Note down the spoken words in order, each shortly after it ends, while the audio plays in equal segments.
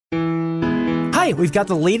Hi, we've got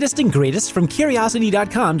the latest and greatest from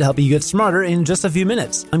Curiosity.com to help you get smarter in just a few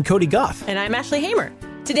minutes. I'm Cody Goff. And I'm Ashley Hamer.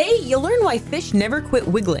 Today, you'll learn why fish never quit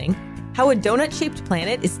wiggling, how a donut-shaped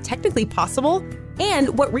planet is technically possible,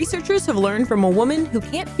 and what researchers have learned from a woman who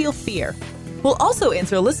can't feel fear. We'll also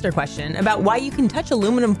answer a listener question about why you can touch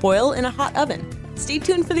aluminum foil in a hot oven. Stay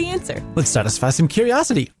tuned for the answer. Let's satisfy some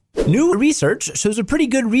curiosity. New research shows a pretty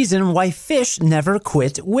good reason why fish never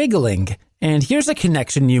quit wiggling. And here's a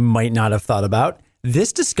connection you might not have thought about.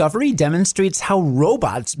 This discovery demonstrates how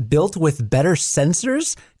robots built with better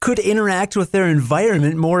sensors could interact with their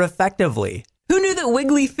environment more effectively. Who knew that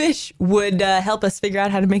wiggly fish would help us figure out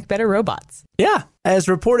how to make better robots? Yeah, as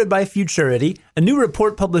reported by Futurity, a new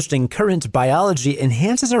report published in Current Biology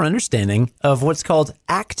enhances our understanding of what's called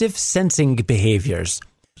active sensing behaviors.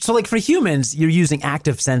 So like for humans, you're using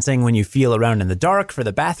active sensing when you feel around in the dark for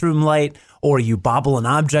the bathroom light, or you bobble an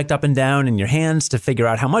object up and down in your hands to figure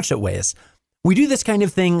out how much it weighs. We do this kind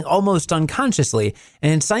of thing almost unconsciously,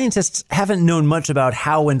 and scientists haven't known much about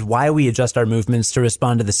how and why we adjust our movements to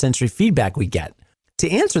respond to the sensory feedback we get. To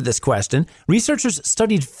answer this question, researchers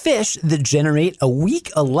studied fish that generate a weak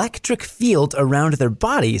electric field around their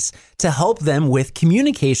bodies to help them with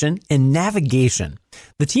communication and navigation.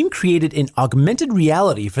 The team created an augmented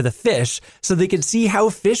reality for the fish so they could see how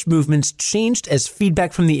fish movements changed as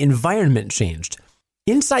feedback from the environment changed.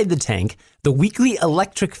 Inside the tank, the weakly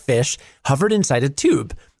electric fish hovered inside a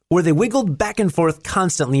tube, where they wiggled back and forth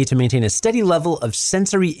constantly to maintain a steady level of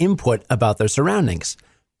sensory input about their surroundings.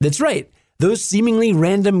 That's right. Those seemingly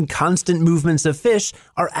random constant movements of fish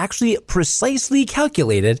are actually precisely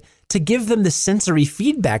calculated to give them the sensory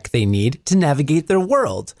feedback they need to navigate their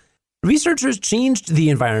world. Researchers changed the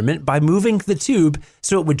environment by moving the tube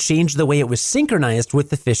so it would change the way it was synchronized with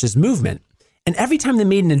the fish's movement. And every time they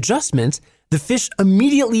made an adjustment, the fish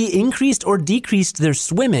immediately increased or decreased their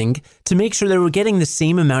swimming to make sure they were getting the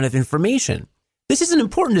same amount of information. This is an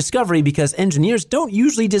important discovery because engineers don't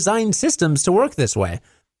usually design systems to work this way.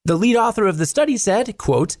 The lead author of the study said,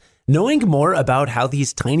 quote, "Knowing more about how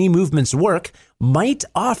these tiny movements work might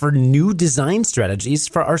offer new design strategies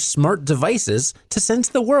for our smart devices to sense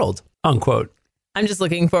the world," unquote. I'm just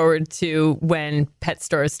looking forward to when pet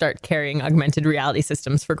stores start carrying augmented reality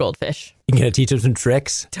systems for goldfish. You can teach them some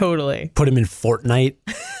tricks. Totally. Put them in Fortnite.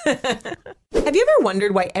 Have you ever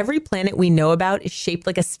wondered why every planet we know about is shaped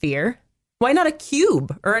like a sphere? Why not a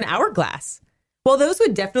cube or an hourglass? While those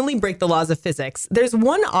would definitely break the laws of physics, there's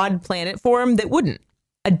one odd planet form that wouldn't.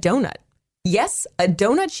 A donut. Yes, a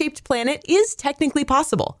donut-shaped planet is technically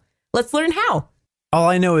possible. Let's learn how. All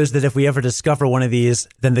I know is that if we ever discover one of these,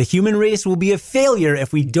 then the human race will be a failure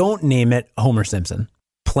if we don't name it Homer Simpson.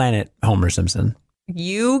 Planet Homer Simpson.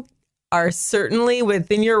 You are certainly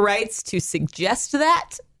within your rights to suggest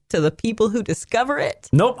that to the people who discover it.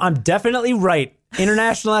 Nope, I'm definitely right.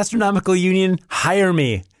 International Astronomical Union, hire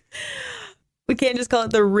me. We can't just call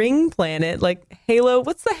it the ring planet, like Halo.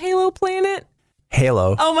 What's the Halo planet?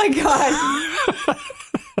 Halo. Oh my God.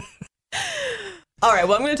 All right,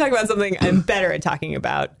 well, I'm going to talk about something I'm better at talking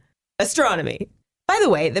about. Astronomy. By the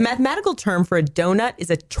way, the mathematical term for a donut is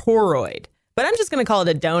a toroid, but I'm just going to call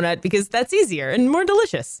it a donut because that's easier and more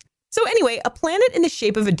delicious. So anyway, a planet in the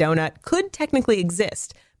shape of a donut could technically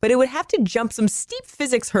exist, but it would have to jump some steep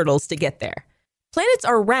physics hurdles to get there. Planets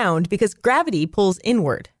are round because gravity pulls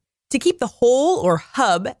inward. To keep the hole or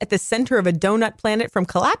hub at the center of a donut planet from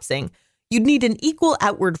collapsing, you'd need an equal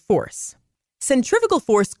outward force. Centrifugal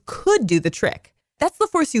force could do the trick. That's the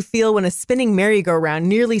force you feel when a spinning merry-go-round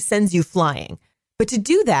nearly sends you flying. But to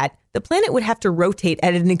do that, the planet would have to rotate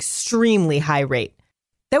at an extremely high rate.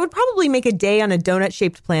 That would probably make a day on a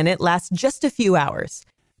donut-shaped planet last just a few hours.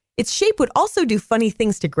 Its shape would also do funny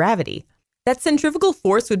things to gravity. That centrifugal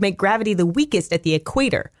force would make gravity the weakest at the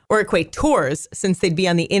equator, or equators, since they'd be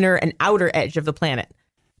on the inner and outer edge of the planet.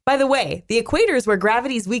 By the way, the equator is where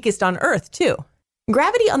gravity's weakest on Earth, too.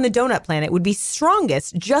 Gravity on the donut planet would be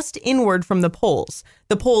strongest just inward from the poles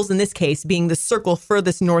in this case being the circle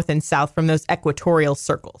furthest north and south from those equatorial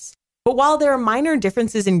circles. But while there are minor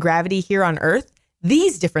differences in gravity here on Earth,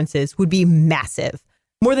 these differences would be massive,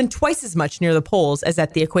 more than twice as much near the poles as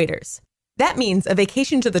at the equators. That means a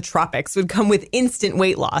vacation to the tropics would come with instant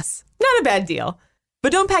weight loss. Not a bad deal.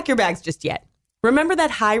 But don't pack your bags just yet. Remember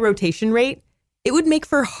that high rotation rate? It would make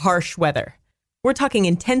for harsh weather. We're talking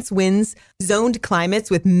intense winds, zoned climates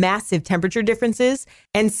with massive temperature differences,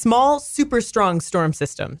 and small, super strong storm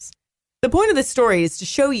systems. The point of this story is to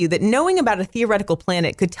show you that knowing about a theoretical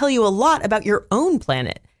planet could tell you a lot about your own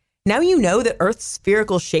planet. Now you know that Earth's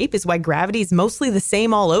spherical shape is why gravity is mostly the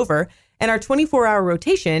same all over, and our 24-hour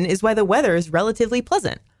rotation is why the weather is relatively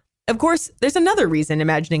pleasant. Of course, there's another reason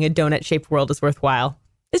imagining a donut-shaped world is worthwhile.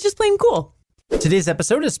 It's just plain cool. Today's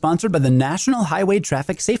episode is sponsored by the National Highway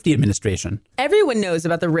Traffic Safety Administration. Everyone knows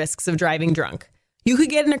about the risks of driving drunk. You could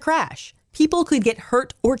get in a crash. People could get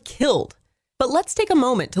hurt or killed. But let's take a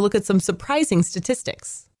moment to look at some surprising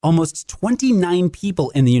statistics. Almost 29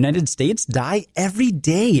 people in the United States die every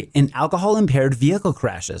day in alcohol-impaired vehicle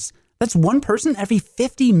crashes. That's one person every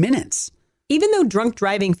 50 minutes. Even though drunk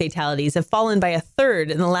driving fatalities have fallen by a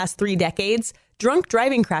third in the last 3 decades, drunk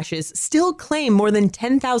driving crashes still claim more than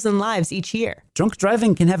 10,000 lives each year. Drunk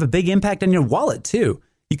driving can have a big impact on your wallet, too.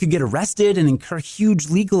 You could get arrested and incur huge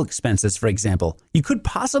legal expenses, for example. You could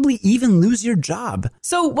possibly even lose your job.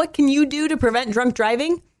 So what can you do to prevent drunk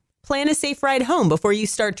driving? Plan a safe ride home before you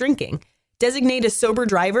start drinking. Designate a sober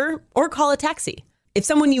driver or call a taxi. If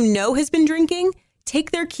someone you know has been drinking,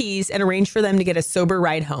 take their keys and arrange for them to get a sober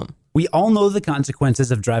ride home. We all know the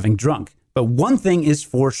consequences of driving drunk, but one thing is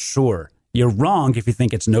for sure. You're wrong if you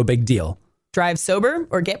think it's no big deal. Drive sober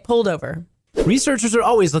or get pulled over. Researchers are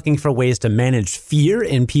always looking for ways to manage fear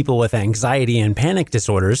in people with anxiety and panic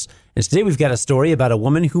disorders. And today we've got a story about a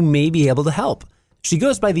woman who may be able to help. She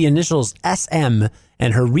goes by the initials SM,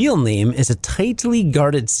 and her real name is a tightly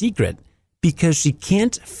guarded secret because she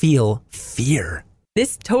can't feel fear.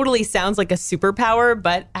 This totally sounds like a superpower,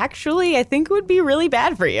 but actually I think it would be really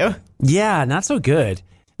bad for you. Yeah, not so good.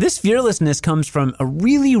 This fearlessness comes from a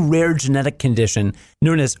really rare genetic condition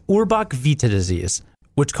known as Urbach-Vita disease,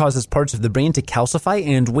 which causes parts of the brain to calcify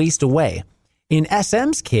and waste away. In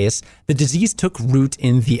SM's case, the disease took root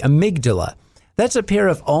in the amygdala. That's a pair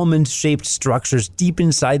of almond-shaped structures deep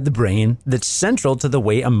inside the brain that's central to the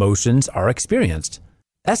way emotions are experienced.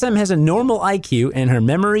 SM has a normal IQ, and her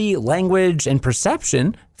memory, language, and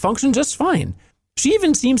perception function just fine. She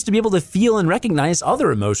even seems to be able to feel and recognize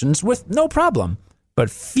other emotions with no problem.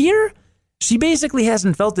 But fear? She basically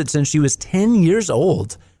hasn't felt it since she was 10 years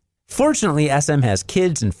old. Fortunately, SM has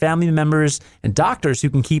kids and family members and doctors who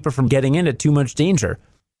can keep her from getting into too much danger.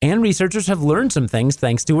 And researchers have learned some things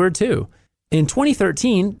thanks to her too. In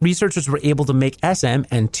 2013, researchers were able to make SM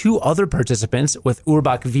and 2 other participants with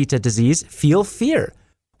Urbach-Vita disease feel fear.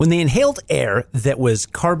 When they inhaled air that was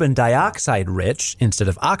carbon dioxide rich instead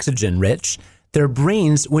of oxygen rich, their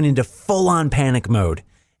brains went into full-on panic mode.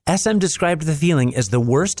 SM described the feeling as the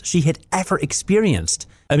worst she had ever experienced.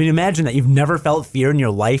 I mean, imagine that you've never felt fear in your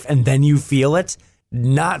life and then you feel it.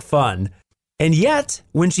 Not fun. And yet,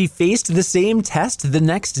 when she faced the same test the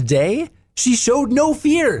next day, she showed no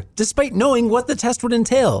fear, despite knowing what the test would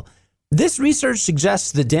entail. This research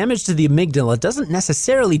suggests the damage to the amygdala doesn't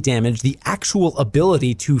necessarily damage the actual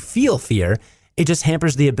ability to feel fear. It just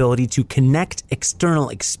hampers the ability to connect external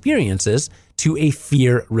experiences to a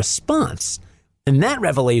fear response. And that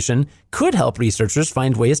revelation could help researchers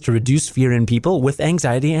find ways to reduce fear in people with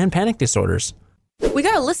anxiety and panic disorders. We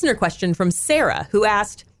got a listener question from Sarah who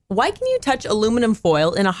asked, why can you touch aluminum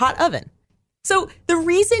foil in a hot oven? So the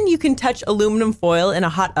reason you can touch aluminum foil in a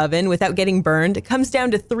hot oven without getting burned comes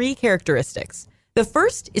down to 3 characteristics. The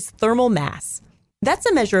first is thermal mass. That's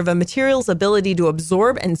a measure of a material's ability to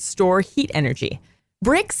absorb and store heat energy.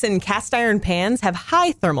 Bricks and cast iron pans have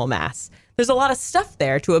high thermal mass. There's a lot of stuff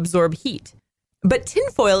there to absorb heat. But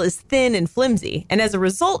tinfoil is thin and flimsy, and as a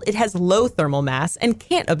result, it has low thermal mass and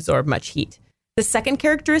can't absorb much heat. The second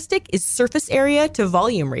characteristic is surface area to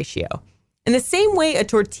volume ratio. In the same way a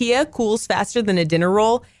tortilla cools faster than a dinner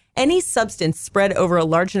roll, any substance spread over a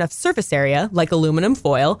large enough surface area, like aluminum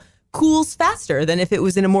foil, cools faster than if it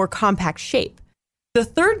was in a more compact shape. The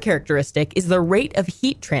third characteristic is the rate of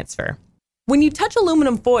heat transfer. When you touch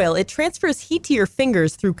aluminum foil, it transfers heat to your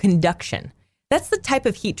fingers through conduction. That's the type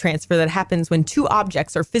of heat transfer that happens when 2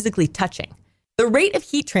 objects are physically touching. The rate of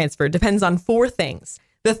heat transfer depends on 4 things: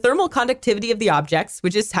 the thermal conductivity of the objects,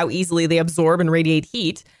 which is how easily they absorb and radiate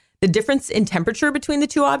heat, the difference in temperature between the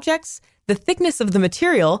 2 objects, the thickness of the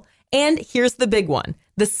material, and here's the big one,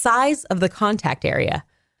 the size of the contact area.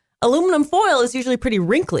 Aluminum foil is usually pretty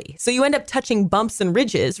wrinkly, so you end up touching bumps and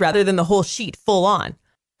ridges rather than the whole sheet full on.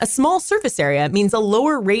 A small surface area means a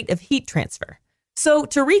lower rate of heat transfer. So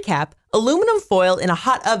to recap, aluminum foil in a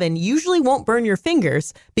hot oven usually won't burn your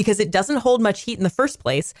fingers because it doesn't hold much heat in the first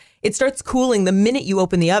place. It starts cooling the minute you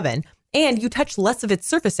open the oven, and you touch less of its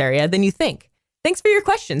surface area than you think. Thanks for your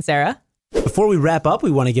question, Sarah. Before we wrap up,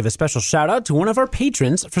 we want to give a special shout out to one of our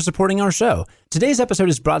patrons for supporting our show. Today's episode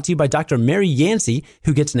is brought to you by Dr. Mary Yancey,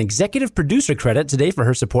 who gets an executive producer credit today for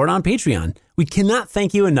her support on Patreon. We cannot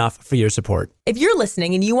thank you enough for your support. If you're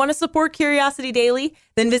listening and you want to support Curiosity Daily,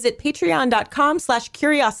 then visit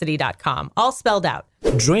patreon.com/curiosity.com, all spelled out.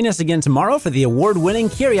 Join us again tomorrow for the award-winning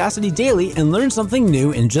Curiosity Daily and learn something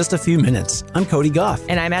new in just a few minutes. I'm Cody Goff.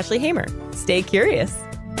 And I'm Ashley Hamer. Stay curious.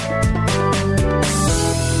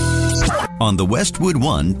 On the Westwood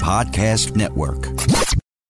One Podcast Network.